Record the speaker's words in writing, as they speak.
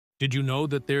Did you know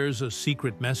that there's a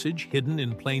secret message hidden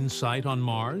in plain sight on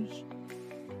Mars?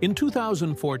 In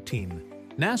 2014,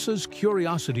 NASA's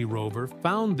Curiosity rover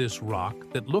found this rock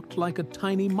that looked like a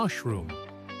tiny mushroom.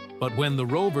 But when the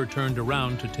rover turned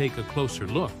around to take a closer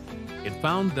look, it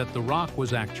found that the rock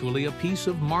was actually a piece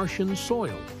of Martian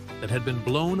soil that had been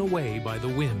blown away by the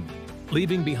wind,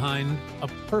 leaving behind a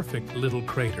perfect little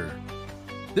crater.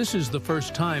 This is the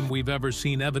first time we've ever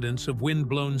seen evidence of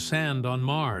wind-blown sand on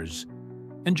Mars.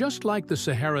 And just like the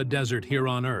Sahara Desert here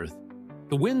on Earth,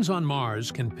 the winds on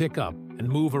Mars can pick up and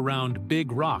move around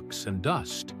big rocks and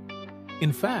dust.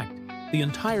 In fact, the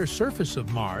entire surface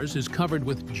of Mars is covered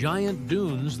with giant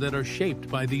dunes that are shaped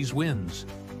by these winds.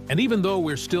 And even though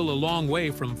we're still a long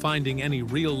way from finding any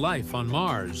real life on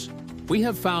Mars, we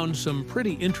have found some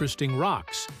pretty interesting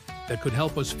rocks that could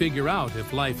help us figure out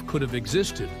if life could have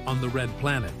existed on the red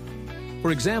planet.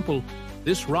 For example,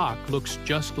 this rock looks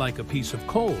just like a piece of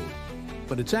coal,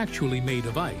 but it's actually made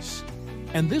of ice.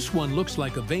 And this one looks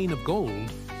like a vein of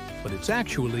gold, but it's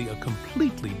actually a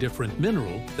completely different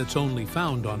mineral that's only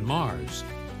found on Mars.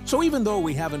 So even though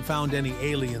we haven't found any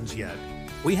aliens yet,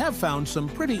 we have found some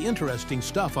pretty interesting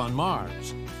stuff on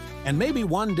Mars. And maybe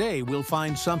one day we'll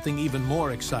find something even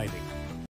more exciting.